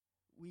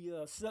We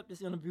set up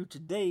this interview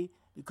today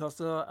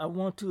because I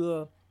want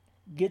to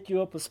get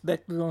your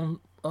perspective on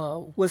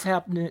what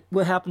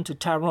happened to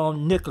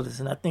Tyrone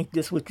Nicholas, and I think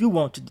that's what you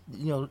want to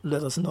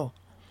let us know.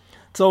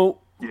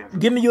 So, Yes.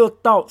 give me your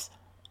thoughts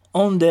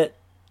on that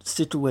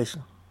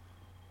situation.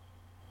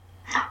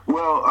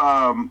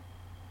 Well,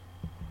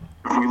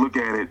 if we look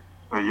at it,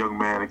 a young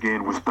man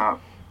again was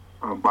stopped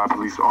by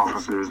police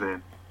officers,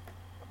 and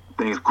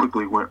things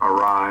quickly went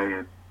awry,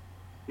 and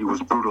he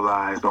was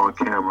brutalized on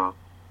camera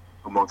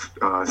amongst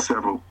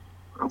several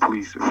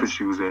police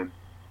officials and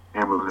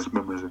ambulance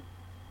members and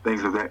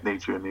things of that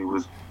nature. And he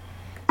was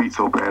beat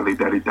so badly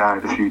that he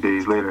died a few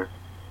days later.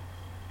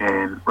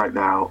 And right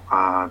now,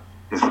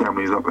 his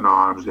family is up in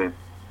arms, and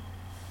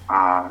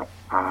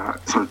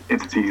certain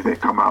entities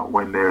that come out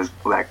when there's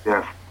Black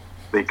Death,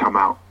 they come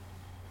out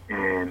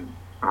and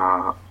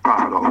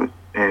profit off it.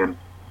 And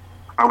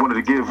I wanted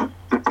to give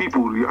the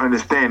people the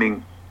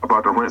understanding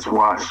about the rinse,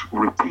 wash,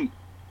 repeat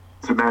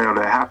scenario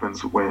that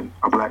happens when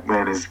a black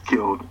man is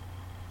killed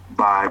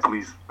by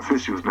police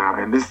officials. Now,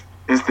 in this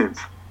instance,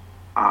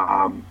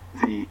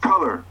 the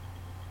color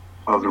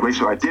of the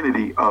racial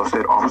identity of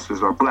said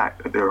officers are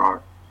black. There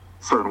are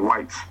certain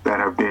whites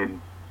that have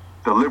been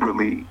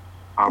deliberately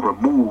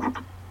removed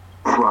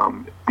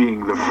from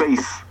being the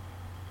face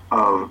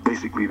of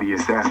basically the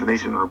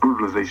assassination or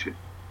brutalization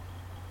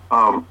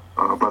of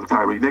Brother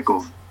Tyree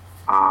Nichols.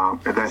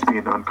 And that's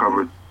being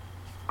uncovered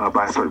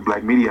by certain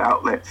black media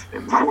outlets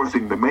and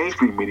forcing the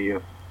mainstream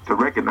media to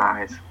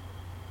recognize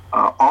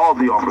all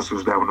the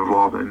officers that were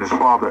involved. And his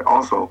father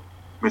also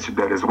mentioned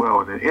that as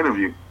well in an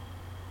interview,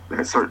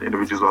 that certain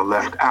individuals are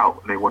left out,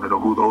 and they want to know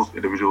who those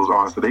individuals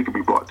are so they can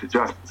be brought to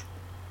justice.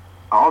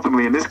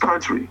 Ultimately, in this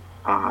country,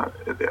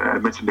 I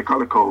mentioned the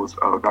color codes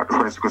of Dr.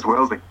 Francis Chris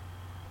Welsing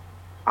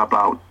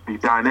about the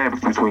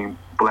dynamics between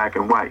black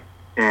and white.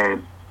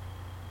 And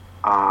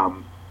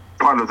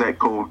part of that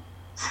code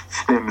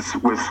stems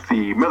with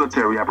the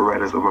military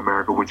apparatus of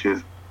America, which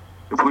is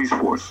the police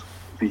force.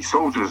 The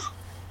soldiers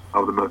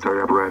of the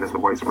military apparatus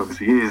of white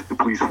supremacy is the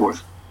police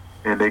force,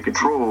 and they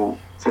control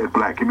said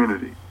black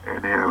community,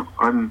 and they have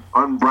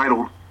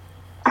unbridled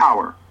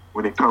power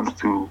when it comes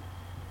to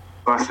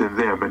us and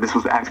them. And this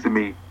was asked to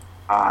me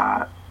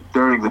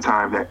during the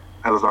time that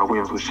Elazar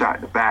Williams was shot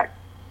in the back.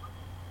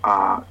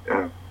 A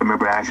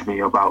member asked me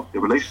about the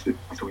relationship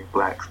between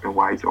blacks and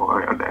whites,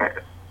 or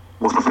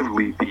more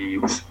specifically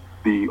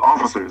the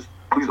officers,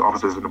 police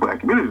officers in the black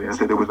community, and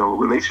said there was no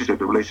relationship.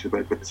 The relationship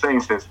had been the same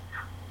since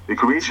the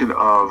creation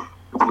of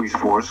the police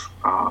force,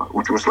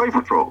 which were slave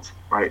patrols,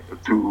 right,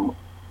 to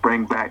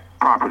bring back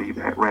property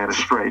that ran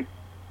astray,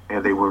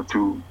 and they were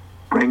to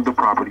bring the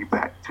property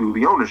back to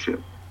the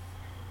ownership.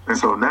 And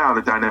so now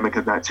the dynamic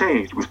has not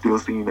changed. We're still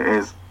seen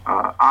as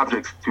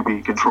objects to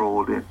be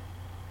controlled and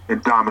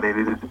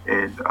dominated,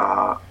 and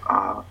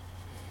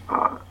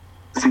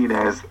seen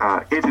as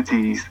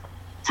entities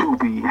to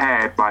be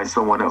had by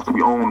someone else, to be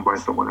owned by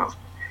someone else.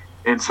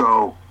 And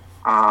so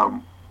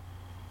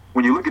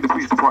when you look at the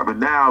police department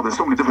now, there's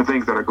so many different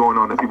things that are going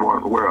on that people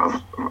aren't aware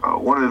of.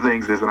 One of the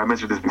things is, and I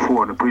mentioned this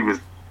before in the previous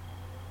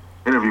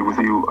interview with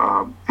you,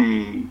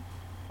 the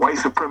white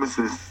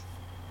supremacists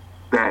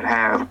that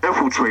have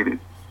infiltrated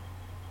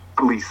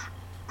police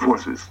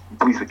forces,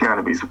 police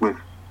academies with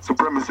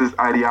supremacist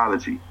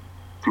ideology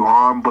to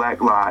harm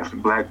black lives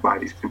and black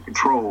bodies, to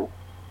control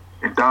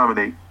and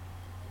dominate.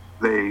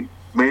 They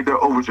made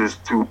their overtures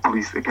to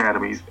police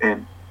academies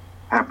and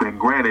have been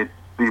granted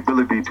the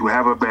ability to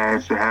have a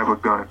badge, to have a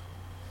gun,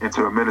 and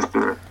to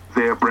administer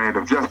their brand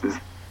of justice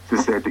to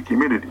said the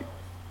community.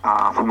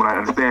 From what I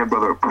understand,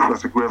 Brother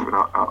Professor Griffin,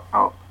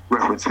 I'll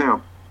reference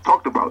him,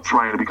 talked about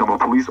trying to become a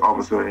police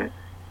officer,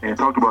 and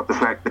talked about the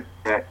fact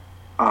that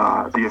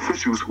the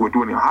officials who were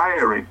doing the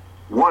hiring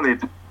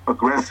wanted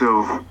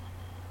aggressive,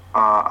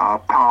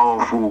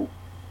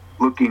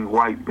 powerful-looking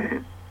white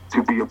men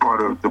to be a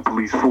part of the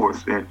police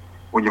force. And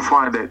when you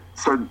find that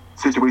certain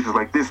situations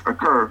like this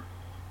occur,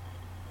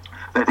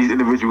 that these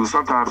individuals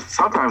sometimes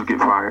get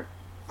fired,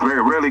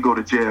 very rarely go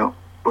to jail,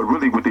 but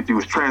really what they do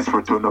is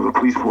transfer to another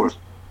police force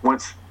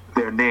once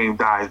their name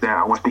dies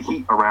down. Once the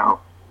heat around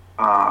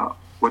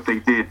what they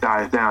did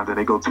dies down, then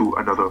they go to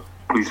another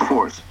police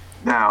force.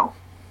 Now,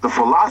 the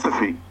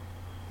philosophy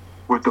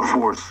with the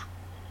force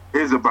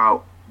is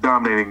about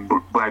dominating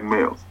black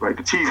males, right?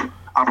 The chief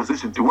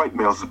opposition to white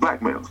males is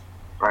black males,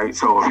 right?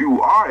 So if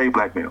you are a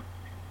black male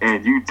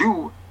and you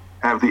do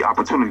have the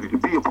opportunity to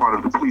be a part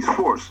of the police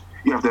force,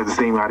 you have to have the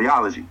same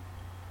ideology.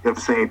 You have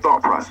the same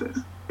thought process.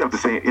 You have to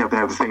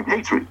have the same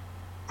hatred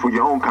for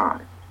your own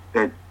kind.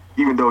 That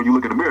even though you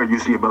look in the mirror, you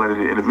see a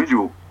melanated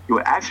individual,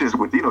 your actions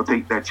would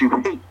take that you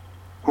hate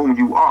whom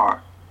you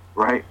are,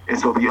 right? And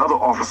so the other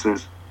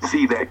officers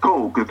see that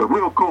code, because the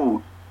real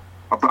code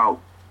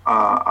about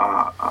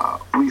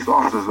police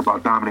officers is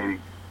about dominating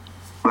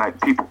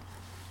black people,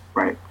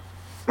 right?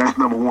 That's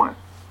number one.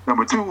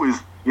 Number two is,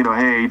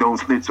 hey, don't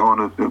snitch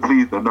on the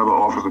police, another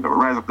officer never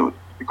rise the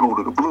code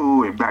of the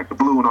blue and back the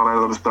blue and all that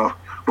other stuff.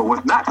 But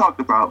what's not talked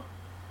about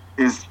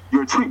is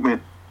your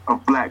treatment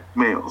of black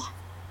males.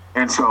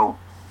 And so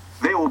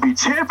they will be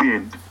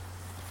championed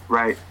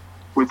right,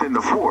 within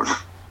the force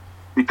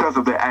because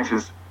of their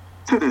actions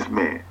to this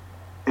man.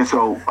 And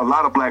so a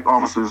lot of black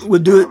officers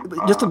would do it.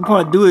 Just a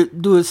point. Do it.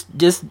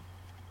 Just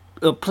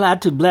apply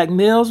to black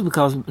males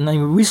because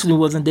recently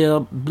wasn't there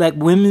black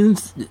women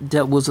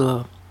that was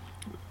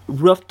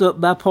roughed up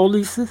by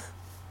police?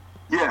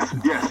 Yes.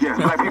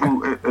 Black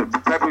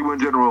people in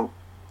general,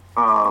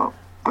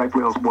 black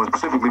males more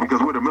specifically,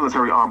 because we're the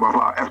military arm of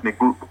our ethnic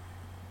group,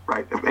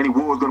 right? If any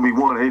war is going to be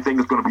won, anything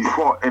is going to be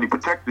fought, any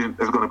protection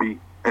is going to be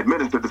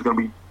administered is going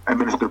to be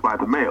administered by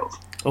the males.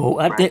 Oh,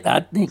 I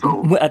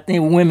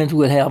think women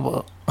would have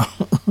a.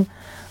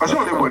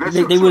 Sure they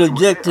would. They would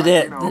object to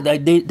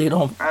that. They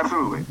don't.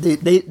 Absolutely.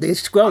 They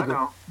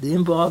struggle. They're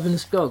involved in the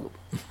struggle.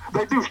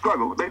 They do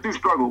struggle.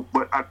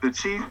 But the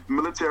chief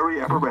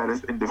military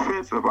apparatus in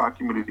defense of our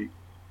community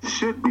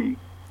should be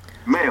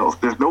males.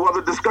 There's no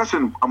other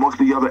discussion amongst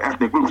the other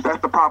ethnic groups.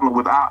 That's the problem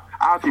with our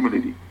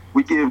community.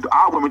 We give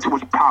our women too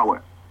much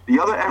power. The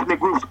other ethnic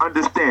groups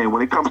understand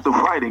when it comes to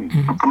fighting,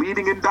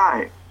 bleeding and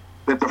dying,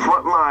 that the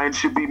front line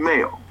should be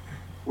male.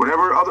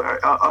 Whatever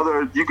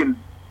other you can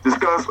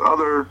discuss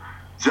other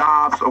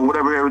jobs or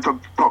whatever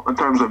talk in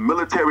terms of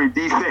military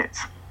defense.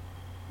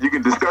 You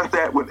can discuss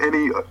that with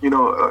any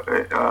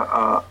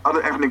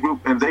other ethnic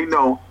group, and they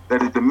know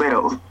that it's the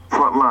males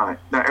front line.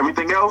 Now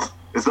everything else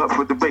is up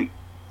for debate.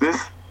 This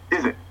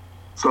isn't.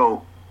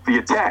 So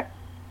the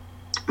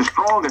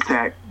strong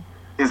attack,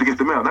 is against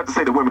the male. Not to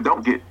say that women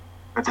don't get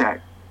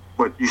attacked,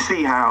 but you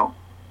see how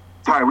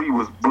Tyre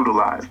was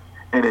brutalized,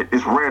 and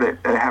it's rare that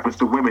it happens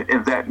to women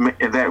in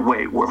that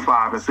way, where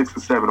 5 and 6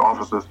 and 7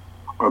 officers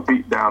are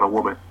beat down a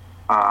woman.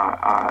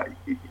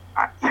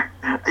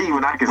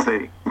 Even I can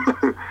say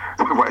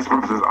white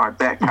supremacists aren't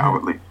that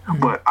cowardly,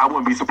 but I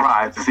wouldn't be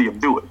surprised to see them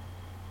do it.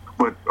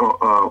 But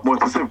more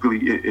specifically,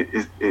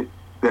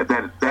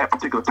 that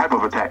particular type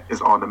of attack is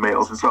on the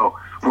males. And so,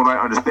 from what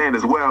I understand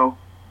as well,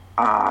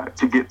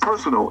 to get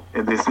personal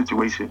in this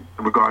situation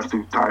in regards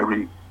to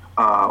Tyre,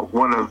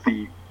 one of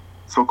the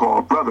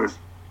so-called brothers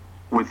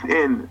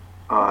within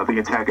the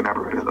attacking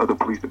apparatus of the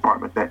police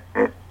department that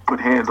had put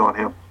hands on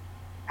him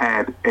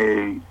had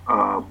a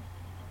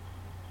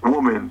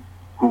woman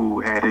who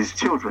had his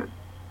children,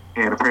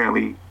 and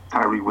apparently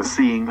Tyre was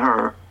seeing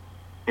her,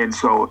 and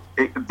so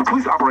the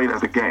police operate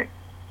as a gang.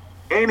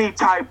 Any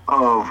type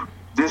of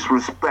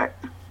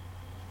disrespect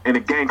in a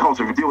gang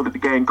culture, if you deal with the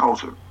gang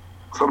culture,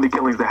 some of the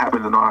killings that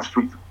happen in our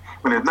streets,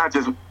 and it's not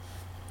just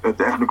the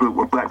ethnic group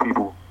where black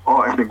people,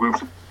 all ethnic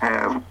groups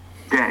have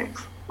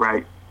gangs,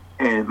 right?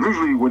 And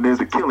usually when there's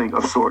a killing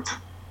of sorts,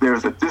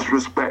 there's a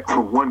disrespect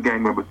from one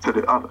gang member to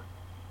the other,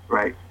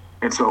 right?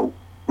 And so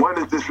one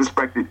is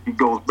disrespected, he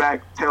goes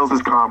back, tells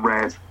his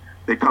comrades,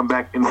 they come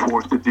back in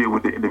force to deal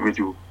with the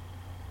individual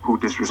who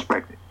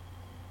disrespected.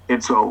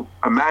 And so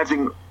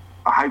imagine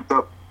a hyped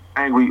up,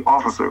 angry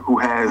officer who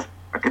has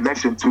a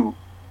connection to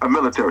a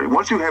military.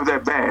 Once you have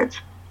that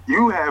badge,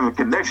 you have a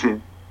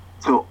connection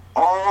to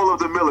all of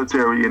the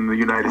military in the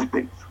United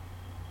States.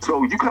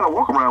 So you kind of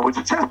walk around with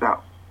your chest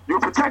out. You're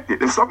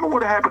protected. If something were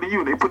to happen to you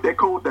and they put that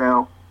code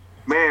down,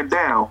 man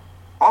down,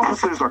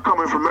 officers are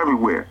coming from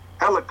everywhere.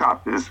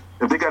 Helicopters,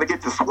 if they got to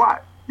get to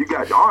SWAT, you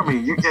got the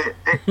Army,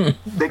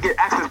 they get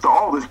access to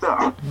all this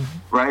stuff,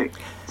 right?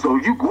 So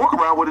you walk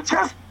around with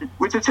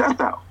your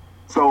chest out.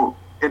 So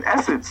in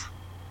essence,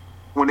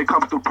 when it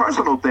comes to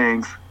personal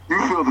things,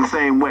 you feel the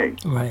same way.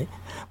 Right.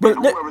 But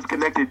whoever's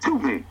connected to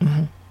me.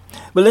 Mm-hmm.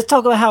 But let's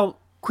talk about how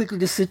quickly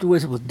this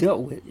situation was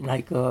dealt with.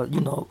 Like,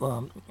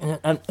 and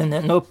I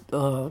know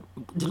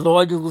the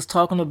lawyer was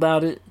talking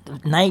about it.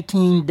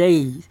 19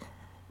 days,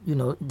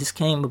 this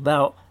came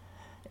about,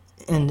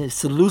 and the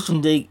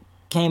solution they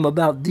came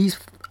about. These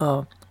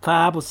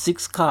 5 or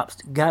 6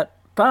 cops got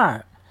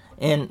fired,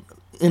 and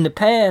in the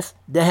past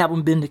that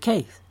haven't been the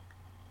case.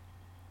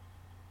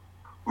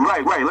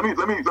 Right. Let me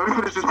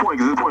finish this point,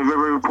 because this point is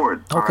very, very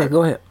important. Okay,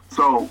 go ahead.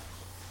 So,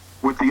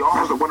 with the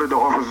officer, one of the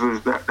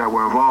officers that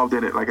were involved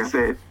in it, like I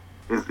said,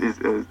 is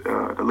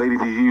the lady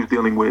that he was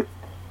dealing with,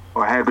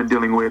 or had been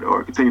dealing with,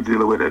 or continued to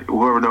deal with it.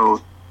 Whoever knows,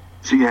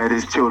 she had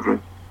his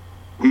children.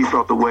 He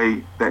felt the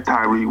way that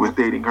Tyre was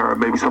dating her.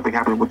 Maybe something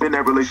happened within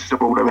that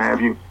relationship or whatever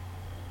have you.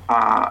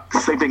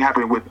 Same thing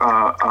happened with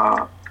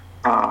the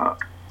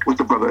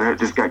brother that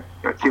just got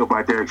killed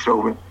by Derek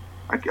Chauvin.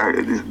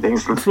 His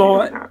name's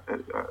Floyd.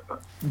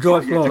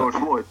 George Floyd. George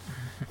Floyd.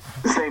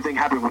 The same thing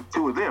happened with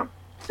 2 of them.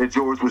 That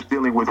George was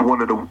dealing with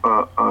one of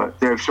the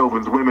Derek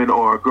Chauvin's women,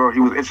 or a girl he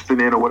was interested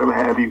in, or whatever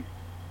have you.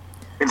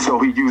 And so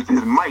he used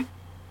his might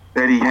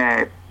that he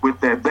had with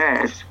that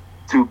badge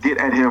to get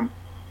at him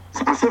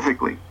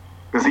specifically,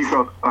 because he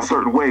felt a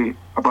certain way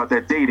about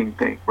that dating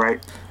thing,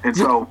 right? And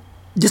so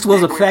this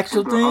was a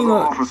factual thing,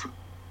 or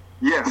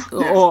yes,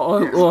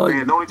 or they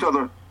had known each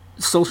other.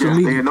 Social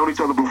media. They had known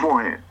each other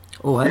beforehand.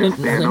 Oh, I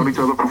didn't. They had known each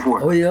other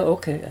before. Oh yeah,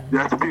 okay.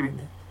 That's the beauty.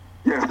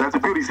 Yes, that's the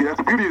beauty. See, that's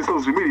the beauty of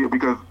social media,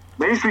 because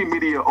mainstream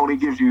media only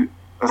gives you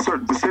a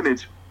certain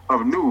percentage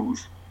of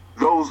news.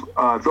 Those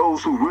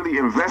who really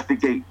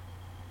investigate,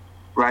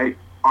 right,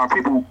 are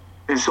people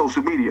in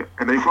social media,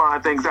 and they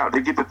find things out.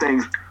 They get the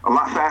things a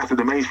lot faster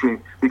than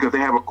mainstream because they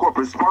have a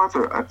corporate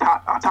sponsor, a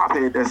top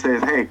head that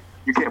says, "Hey,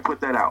 you can't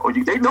put that out," or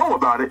they know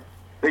about it.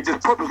 They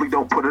just purposely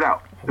don't put it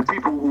out. The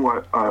people who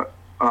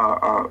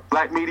are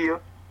black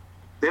media,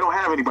 they don't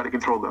have anybody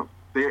control them.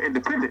 They're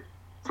independent,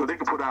 so they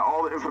can put out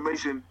all the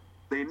information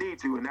they need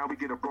to, and now we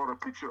get a broader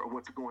picture of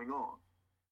what's going on.